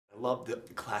love the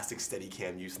classic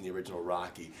Steadicam used in the original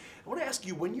Rocky. I want to ask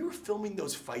you, when you were filming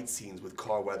those fight scenes with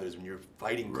Carl Weathers, when you're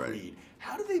fighting Creed,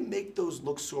 how do they make those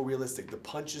look so realistic? The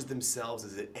punches themselves,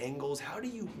 is it angles? How do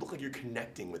you look like you're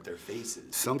connecting with their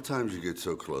faces? Sometimes you get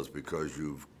so close because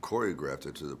you've choreographed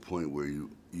it to the point where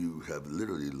you have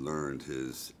literally learned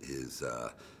his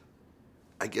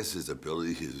I guess his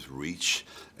ability, his reach,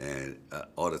 and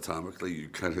automatically you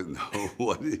kind of know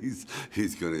what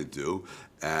he's going to do.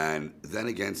 And then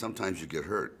again, sometimes you get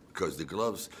hurt because the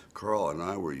gloves Carl and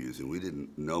I were using, we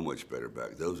didn't know much better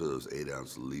back. Those are those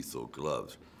 8-ounce lethal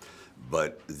gloves.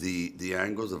 But the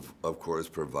angles, of course,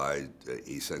 provide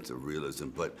a sense of realism.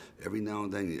 But every now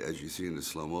and then, as you see in the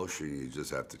slow motion, you just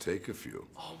have to take a few.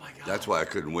 Oh, my God. That's why I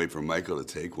couldn't wait for Michael to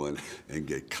take one and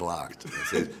get clocked. I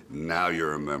said, now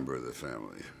you're a member of the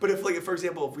family. But if, like, for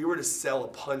example, if we were to sell a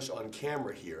punch on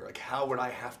camera here, like, how would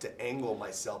I have to angle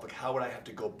myself? Like, how would I have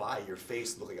to go by your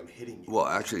face to look like I'm hitting you? Well,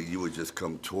 actually, you would just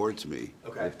come towards me,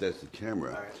 if that's the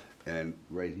camera, all right, and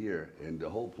right here. And the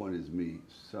whole point is me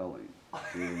selling.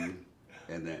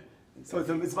 And then, so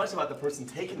it's much about the person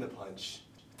taking the punch.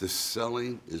 The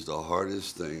selling is the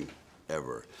hardest thing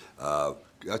ever.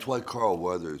 That's why Carl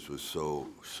Weathers was so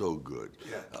good.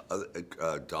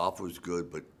 Yeah. Dolph was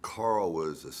good, but Carl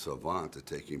was a savant at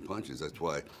taking punches. That's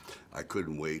why I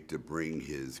couldn't wait to bring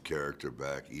his character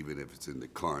back, even if it's in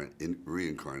the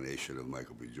reincarnation of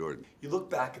Michael B. Jordan. You look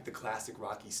back at the classic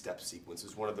Rocky step sequence. It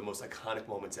was one of the most iconic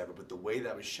moments ever, but the way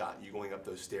that was shot, you going up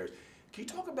those stairs, can you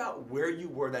talk about where you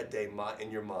were that day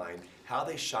in your mind, how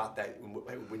they shot that,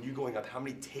 when you going up, how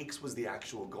many takes was the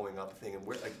actual going up thing, and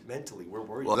where, like, mentally, where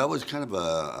were you? Well, that was kind of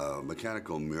a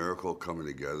mechanical miracle coming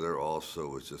together. Also,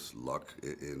 it was just luck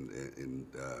in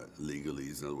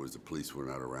legalese. In other words, the police were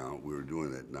not around. We were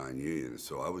doing it non-union,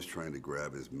 so I was trying to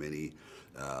grab as many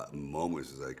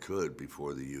moments as I could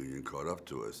before the union caught up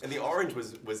to us. And the orange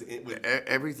was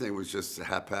everything was just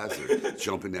haphazard.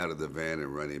 Jumping out of the van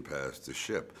and running past the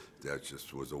ship. That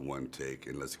just was a one take,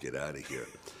 and let's get out of here.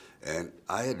 And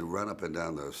I had to run up and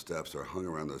down those steps, or hung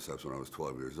around those steps when I was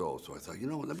 12 years old. So I thought, you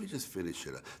know what, let me just finish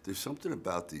it. There's something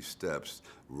about these steps,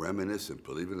 reminiscent,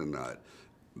 believe it or not,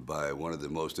 by one of the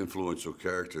most influential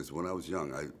characters. When I was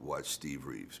young, I watched Steve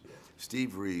Reeves.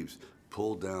 Steve Reeves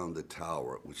pulled down the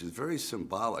tower, which is very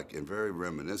symbolic and very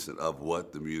reminiscent of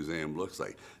what the museum looks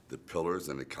like, the pillars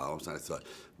and the columns. And I thought,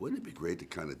 wouldn't it be great to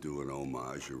kind of do an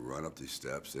homage? You run up these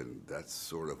steps, and that's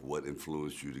sort of what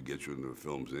influenced you to get you into the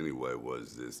films anyway,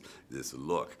 was this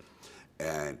look.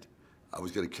 And I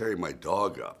was going to carry my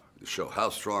dog up to show how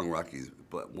strong Rocky is.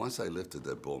 But once I lifted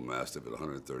that bull mastiff at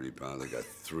 130 pounds, I got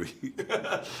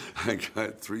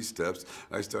three steps.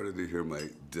 I started to hear my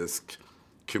disc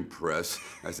compress.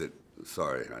 I said,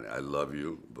 sorry, honey, I love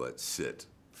you, but sit,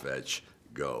 fetch,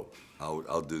 go.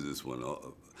 I'll do this one.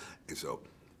 And so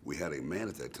we had a man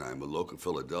at that time, a local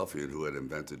Philadelphian, who had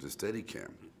invented the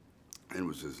Steadicam. And it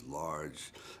was this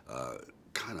large,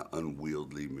 kind of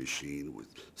unwieldy machine with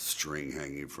string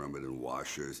hanging from it and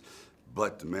washers.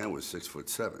 But the man was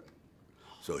 6'7".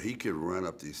 So he could run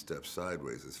up these steps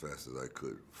sideways as fast as I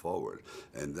could forward.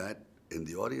 And that, in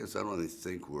the audience, I don't even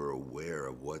think were aware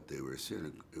of what they were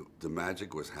seeing. The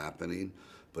magic was happening,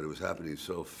 but it was happening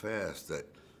so fast that,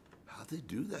 how'd they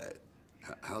do that?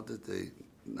 How did they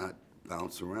not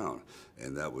bounce around?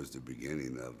 And that was the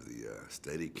beginning of the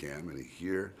Steadicam. And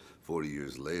here, 40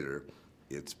 years later,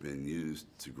 it's been used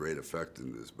to great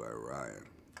effectiveness by Ryan.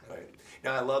 Right.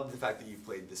 Now, I love the fact that you've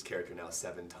played this character now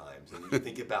 7 times. And you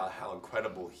think about how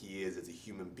incredible he is as a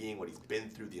human being, what he's been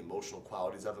through, the emotional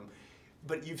qualities of him.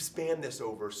 But you've spanned this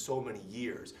over so many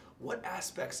years. What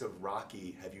aspects of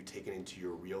Rocky have you taken into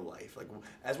your real life? Like,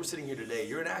 as we're sitting here today,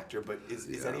 you're an actor, but is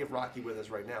any of Rocky with us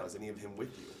right now? Is any of him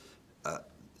with you?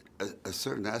 A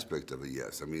certain aspect of it,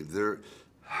 yes. I mean,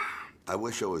 I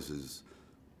wish I was as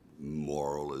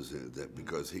moral as that,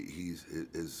 because his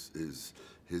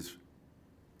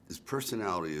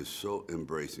personality is so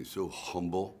embracing, so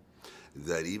humble,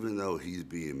 that even though he's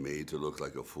being made to look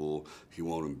like a fool, he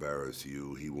won't embarrass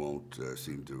you. He won't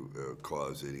seem to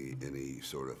cause any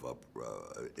sort of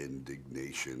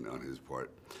indignation on his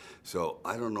part. So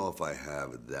I don't know if I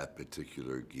have that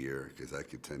particular gear, because I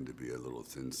could tend to be a little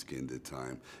thin-skinned at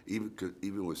times,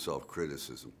 even with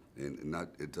self-criticism. And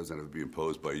it doesn't have to be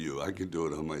imposed by you. I can do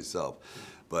it on myself.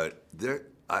 But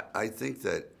I think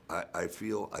that I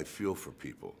feel for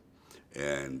people,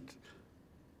 and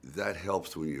that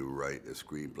helps when you write a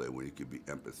screenplay, when you can be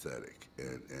empathetic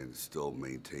and still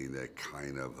maintain that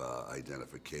kind of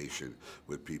identification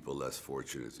with people less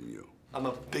fortunate than you. I'm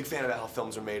a big fan of how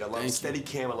films are made. I love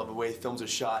Steadicam. I love the way films are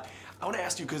shot. I want to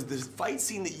ask you, because the fight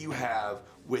scene that you have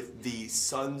with the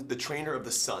son, the trainer of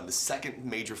the son, the second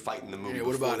major fight in the movie. Yeah,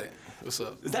 what about it? What's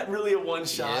up? Is that really a one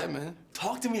shot? Yeah, man.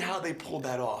 Talk to me how they pulled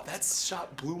that off. That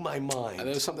shot blew my mind. That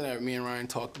was something that me and Ryan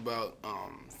talked about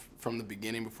from the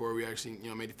beginning before we actually,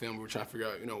 made the film. We were trying to figure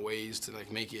out, ways to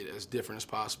like make it as different as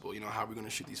possible. How are we going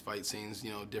to shoot these fight scenes,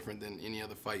 different than any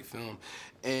other fight film?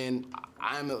 And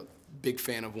I'm a big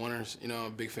fan of Warner's, a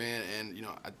big fan, and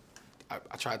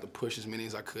I tried to push as many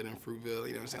as I could in Fruitville. You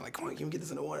know what I'm saying? Like, come on, can we get this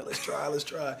in the Warner? Let's try, let's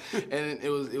try. And it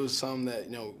was something that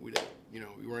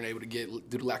we weren't able to get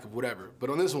due to lack of whatever. But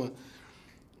on this one,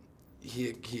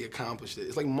 he accomplished it.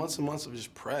 It's like months and months of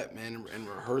just prep, man, and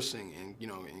rehearsing, and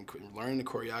and learning the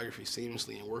choreography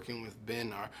seamlessly, and working with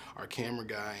Ben, our camera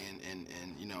guy,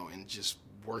 and just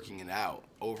working it out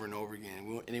over and over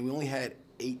again. And we only had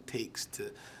 8 takes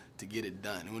to get it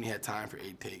done. We only had time for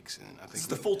 8 takes, and I think it's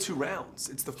the full 2 rounds.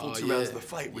 It's the full 2 rounds of the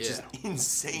fight, which is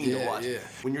insane to watch. Yeah.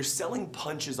 When you're selling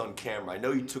punches on camera, I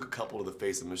know you took a couple to the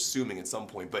face, I'm assuming at some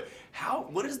point, but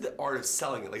what is the art of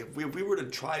selling it? Like, if we were to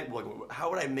try it, like, how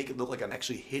would I make it look like I'm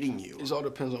actually hitting you? It all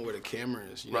depends on where the camera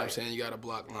is. You know what I'm saying? You got to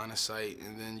block line of sight,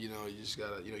 and then you just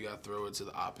gotta you gotta throw it to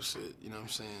the opposite. You know what I'm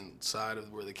saying? Side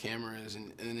of where the camera is,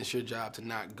 and then it's your job to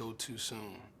not go too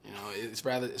soon. It's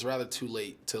rather too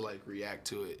late to like react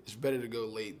to it. It's better to go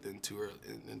late than too early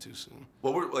than too soon.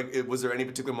 Was there any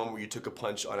particular moment where you took a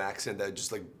punch on accident that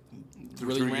just like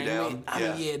threw you down? I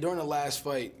mean, yeah. During the last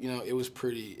fight, it was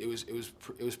pretty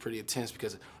intense,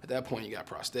 because at that point you got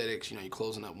prosthetics. You're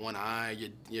closing up one eye.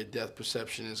 Your depth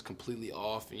perception is completely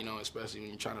off. Especially when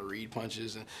you're trying to read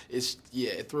punches, and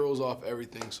it throws off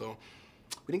everything. So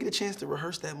we didn't get a chance to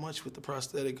rehearse that much with the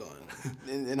prosthetic on.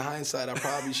 In hindsight, I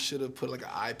probably should have put like an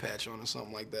eye patch on or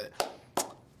something like that.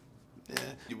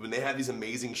 Yeah. When they have these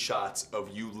amazing shots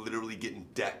of you literally getting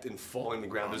decked and falling on the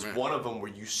ground, there's one of them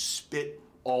where you spit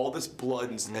all this blood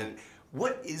and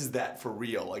what is that for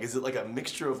real? Like, is it like a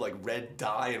mixture of like red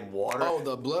dye and water? Oh,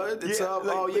 the blood itself?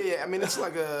 Yeah. I mean, it's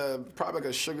like probably like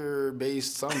a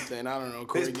sugar-based something. I don't know.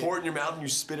 They just pour it in your mouth and you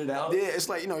spit it out? Yeah, it's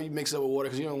like, you mix it up with water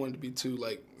because you don't want it to be too,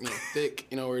 like, thick,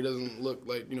 where it doesn't look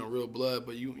like, real blood,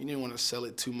 but you didn't want to sell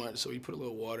it too much, so you put a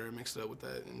little water and mixed it up with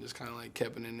that and just kind of like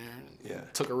kept it in there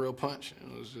and took a real punch.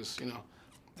 And it was just,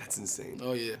 That's insane.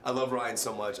 Oh, yeah. I love Ryan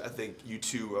so much. I think you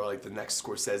two are like the next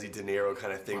Scorsese, De Niro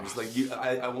kind of thing. Just like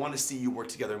I want to see you work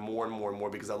together more and more and more,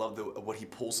 because I love what he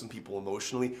pulls from people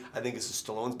emotionally. I think this is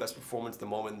Stallone's best performance, the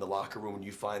moment in the locker room when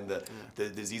you find the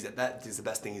disease. That is the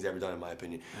best thing he's ever done, in my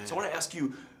opinion. So I want to ask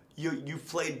you, you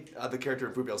played the character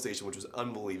in Fruitvale Station, which was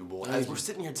unbelievable. As we're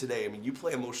sitting here today, I mean, you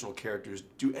play emotional characters.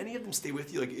 Do any of them stay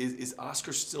with you? Like, is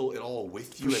Oscar still at all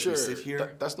with you as we sit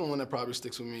here? That's the one that probably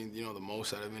sticks with me, the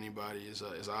most out of anybody is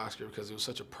Oscar, because it was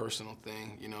such a personal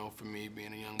thing, for me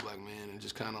being a young black man and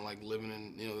just kind of like living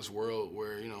in, this world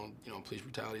where, police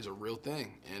brutality is a real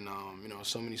thing. And,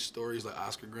 so many stories like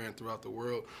Oscar Grant throughout the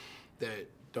world that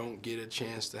don't get a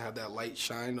chance to have that light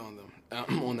shined on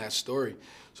them, on that story.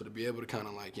 So to be able to kind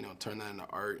of like, turn that into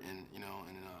art and,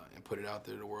 and put it out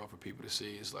there to the world for people to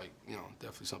see is like,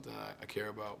 definitely something that I care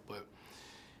about. But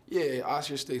yeah,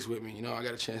 Oscar sticks with me. I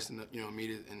got a chance to, meet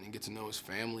it and get to know his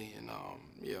family, and,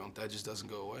 that just doesn't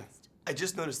go away. I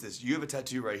just noticed this. You have a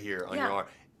tattoo right here on your arm.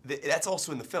 That's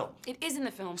also in the film. It is in the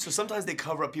film. So sometimes they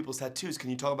cover up people's tattoos. Can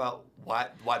you talk about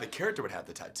why the character would have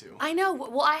the tattoo? I know.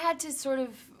 Well, I had to sort of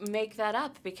make that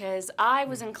up because I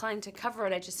was inclined to cover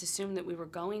it. I just assumed that we were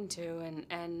going to,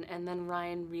 and then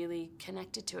Ryan really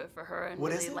connected to it for her and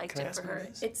really liked it for her.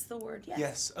 It's the word yes.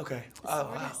 Yes. Okay. Oh,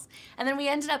 wow. Yes. And then we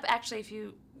ended up actually, if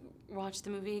you watch the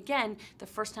movie again, the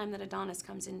first time that Adonis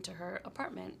comes into her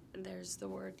apartment, there's the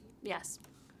word yes.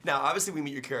 Now, obviously, we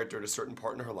meet your character at a certain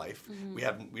part in her life. We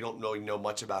don't really know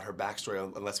much about her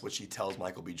backstory unless what she tells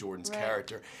Michael B. Jordan's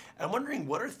character. And I'm wondering,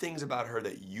 what are things about her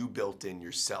that you built in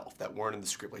yourself that weren't in the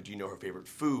script? Like, do you know her favorite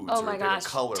foods? Oh or my her favorite gosh,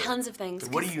 color? tons of things.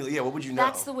 What would you know?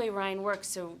 That's the way Ryan works.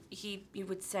 So he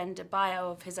would send a bio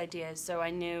of his ideas. So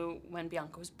I knew when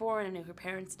Bianca was born. I knew her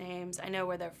parents' names. I know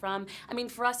where they're from. I mean,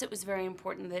 for us, it was very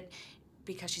important that,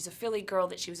 because she's a Philly girl,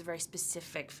 that she was a very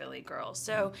specific Philly girl.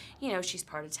 So, she's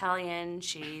part Italian,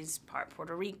 she's part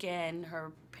Puerto Rican.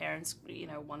 Her parents,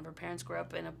 one of her parents grew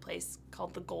up in a place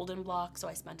called the Golden Block, so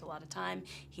I spent a lot of time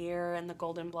here in the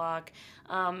Golden Block.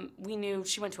 We knew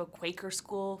she went to a Quaker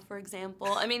school, for example.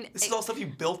 I mean, this is all stuff you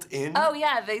built in? Oh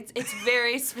yeah, it's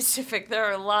very specific. There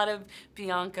are a lot of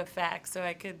Bianca facts, so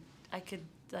I could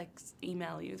like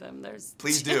email you them.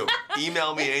 Please do.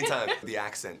 Email me anytime. The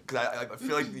accent, because I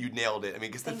feel like you nailed it. I mean,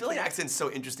 because the Philly accent's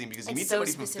so interesting because you meet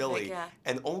somebody from Philly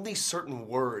and only certain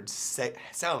words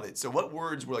sound it. So what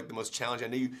words were like the most challenging? I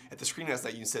know you at the screening last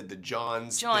night you said the John,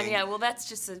 thing. Yeah. Well, that's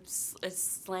just a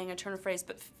slang, a turn of phrase.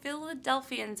 But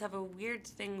Philadelphians have a weird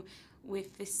thing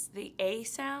with the A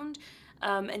sound,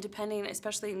 and depending,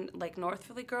 especially in like North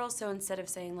Philly girls. So instead of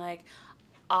saying like,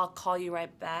 "I'll call you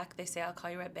right back," they say, "I'll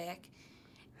call you right back."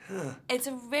 It's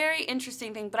a very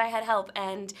interesting thing, but I had help,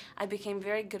 and I became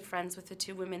very good friends with the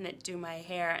two women that do my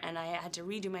hair, and I had to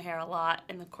redo my hair a lot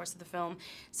in the course of the film.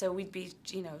 So we'd be,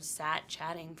 sat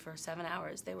chatting for 7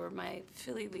 hours. They were my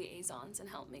Philly liaisons and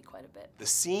helped me quite a bit. The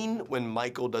scene when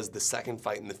Michael does the second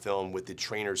fight in the film with the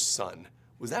trainer's son,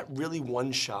 was that really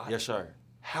one shot? Yes, sir.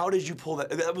 How did you pull that?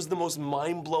 That was the most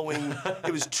mind-blowing.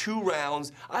 It was 2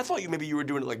 rounds. I thought maybe you were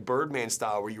doing it like Birdman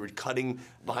style, where you were cutting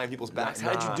behind people's backs.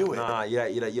 How did you do it?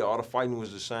 Yeah. All the fighting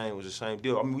was the same. Was the same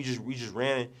deal. I mean, we just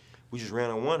ran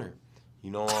and won her.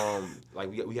 Like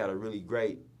we had a really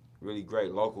great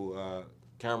local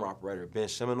camera operator, Ben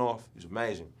Siminoff. He was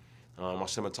amazing. My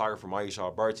cinematographer, Maisha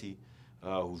Alberti,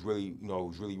 who's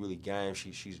really game.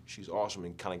 She's awesome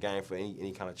and kind of game for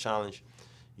any kind of challenge.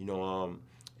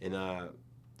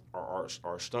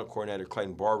 Our stunt coordinator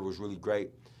Clayton Barber was really great.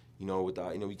 We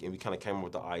kind of came up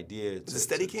with the idea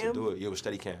to do it. Yeah, it was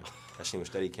Steadicam. That scene was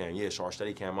Steadicam. Yeah, so our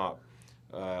Steadicam op.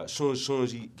 As soon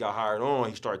as he got hired on,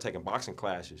 he started taking boxing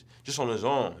classes just on his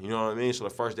own. You know what I mean? So the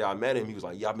first day I met him, he was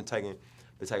like, "Yeah, I've been taking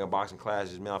boxing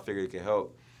classes. Man, I figured it could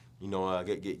help. Get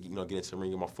into the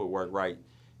ring, get my footwork right."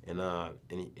 And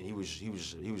he was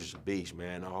just a beast,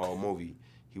 man. The whole movie,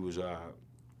 he was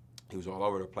all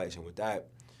over the place. And with that,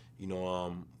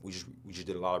 we just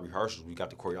did a lot of rehearsals. We got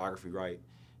the choreography right,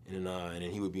 and then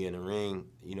he would be in the ring,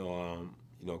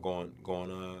 going,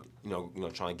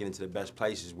 trying to get into the best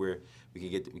places where we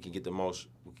could get the most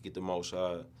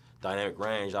dynamic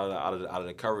range out of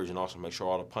the coverage, and also make sure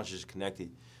all the punches connected.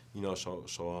 But yeah,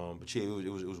 it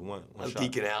was one I was shot.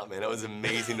 geeking out, man. That was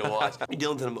amazing to watch. You're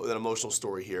dealing with an emotional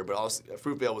story here, but also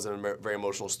Fruitvale was a very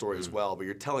emotional story as well. But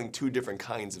you're telling 2 different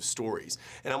kinds of stories,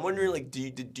 and I'm wondering, like,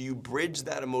 do you bridge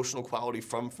that emotional quality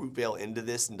from Fruitvale into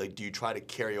this, and like, do you try to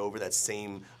carry over that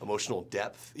same emotional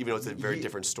depth, even though it's a very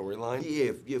different storyline?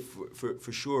 Yeah,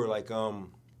 for sure. Like,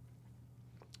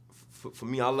 for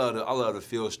me, I love to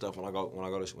feel stuff when I go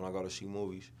to see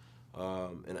movies,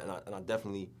 and I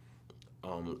definitely.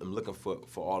 I'm looking for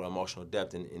all the emotional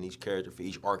depth in each character, for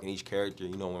each arc in each character,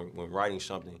 when writing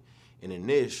something. And in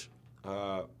this,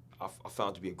 I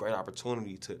found it to be a great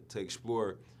opportunity to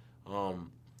explore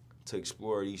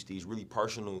these really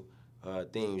personal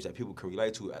themes that people can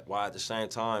relate to, while at the same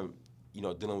time,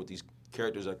 dealing with these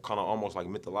characters that kind of almost like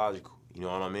mythological. You know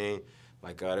what I mean?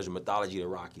 Like there's a mythology to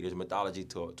Rocky, there's a mythology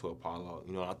to Apollo.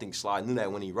 I think Sly knew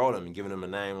that when he wrote him and giving him a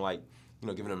name like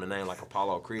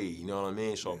Apollo Creed. You know what I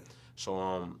mean? So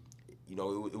it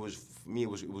was for me. It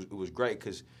was great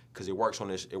because it works on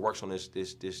this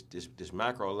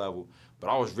macro level. But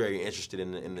I was very interested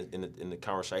in the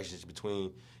conversations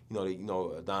between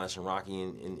Adonis and Rocky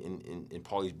in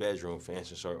Paulie's bedroom, for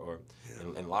instance, or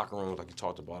in locker rooms like you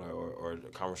talked about, or the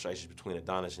conversations between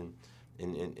Adonis and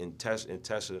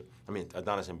Tessa. I mean,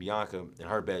 Adonis and Bianca in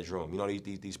her bedroom.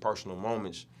 These personal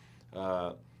moments.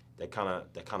 That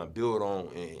kind of build on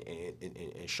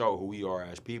and show who we are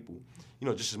as people.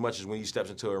 Just as much as when he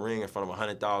steps into a ring in front of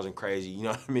 100,000 crazy, you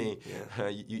know what I mean? Yeah.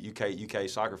 UK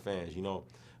soccer fans,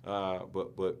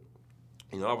 But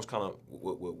that was kind of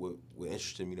what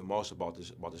interested me the most about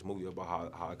this movie,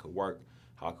 about how it could work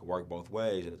both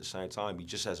ways, and at the same time be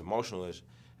just as emotional as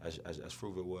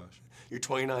Fruitvale was. You're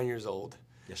 29 years old.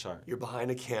 Yes, sir. You're behind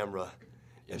a camera.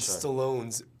 Yes, sir.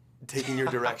 Stallone's taking your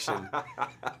direction.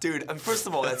 Dude, first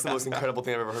of all, that's the most incredible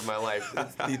thing I've ever heard in my life.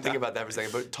 You think about that for a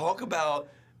second. But talk about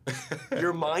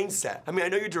your mindset. I mean, I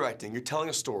know you're directing, you're telling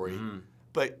a story,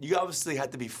 but you obviously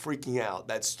had to be freaking out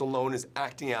that Stallone is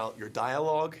acting out your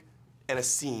dialogue and a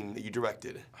scene that you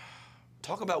directed.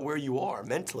 Talk about where you are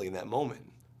mentally in that moment.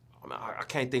 I mean, I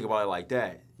can't think about it like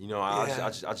that. I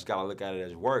just gotta look at it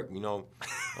as work.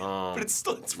 But it's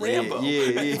Rambo.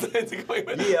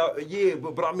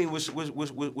 But I mean, with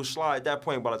Sly at that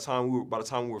point, by the time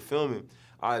we were filming,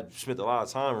 I spent a lot of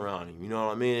time around him. You know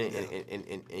what I mean?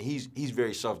 And he's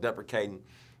very self-deprecating.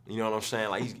 You know what I'm saying?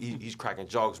 Like he's cracking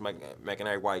jokes, making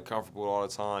everybody comfortable all the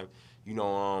time.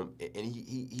 And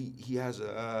he has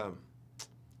a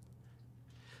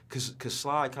cause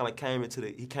Sly kind of came into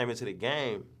the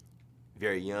game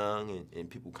very young, and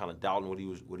people kind of doubting what he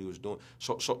was doing.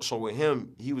 So with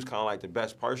him, he was kind of like the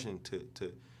best person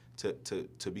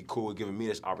to be cool with giving me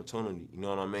this opportunity. You know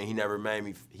what I mean? He never made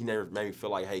me feel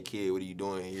like, hey kid, what are you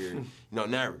doing here? You know,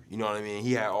 never. You know what I mean?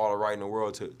 He had all the right in the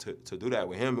world to do that.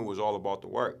 With him, it was all about the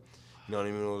work. You know what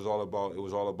I mean? It was all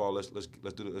about let's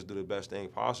do the best thing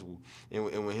possible.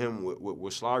 And with him,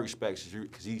 with Sly respects,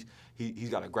 because he's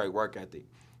got a great work ethic.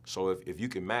 So if you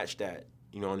can match that,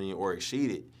 you know what I mean, or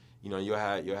exceed it, you know, you'll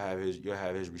have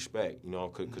his respect. You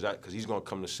know, because he's gonna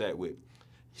come to set with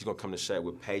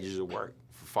pages of work.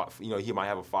 You know, he might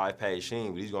have a 5-page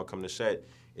scene, but he's gonna come to set.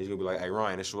 He's gonna be like, hey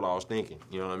Ryan, this is what I was thinking.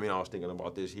 You know what I mean? I was thinking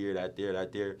about this here, that there,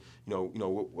 that there. You know,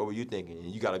 what were you thinking?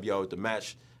 And you got to be able to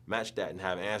match that and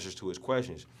have answers to his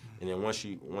questions. And then once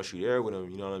you're there with him,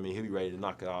 you know what I mean, he'll be ready to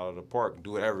knock it out of the park.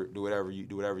 Do whatever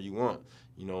you want.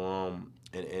 You know,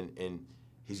 and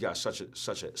he's got such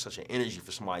an energy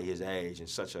for somebody his age, and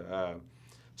such a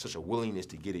willingness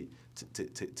to get it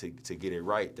to get it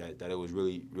right that it was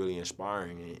really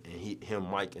inspiring. And him,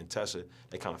 Mike, and Tessa,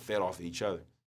 they kind of fed off of each other.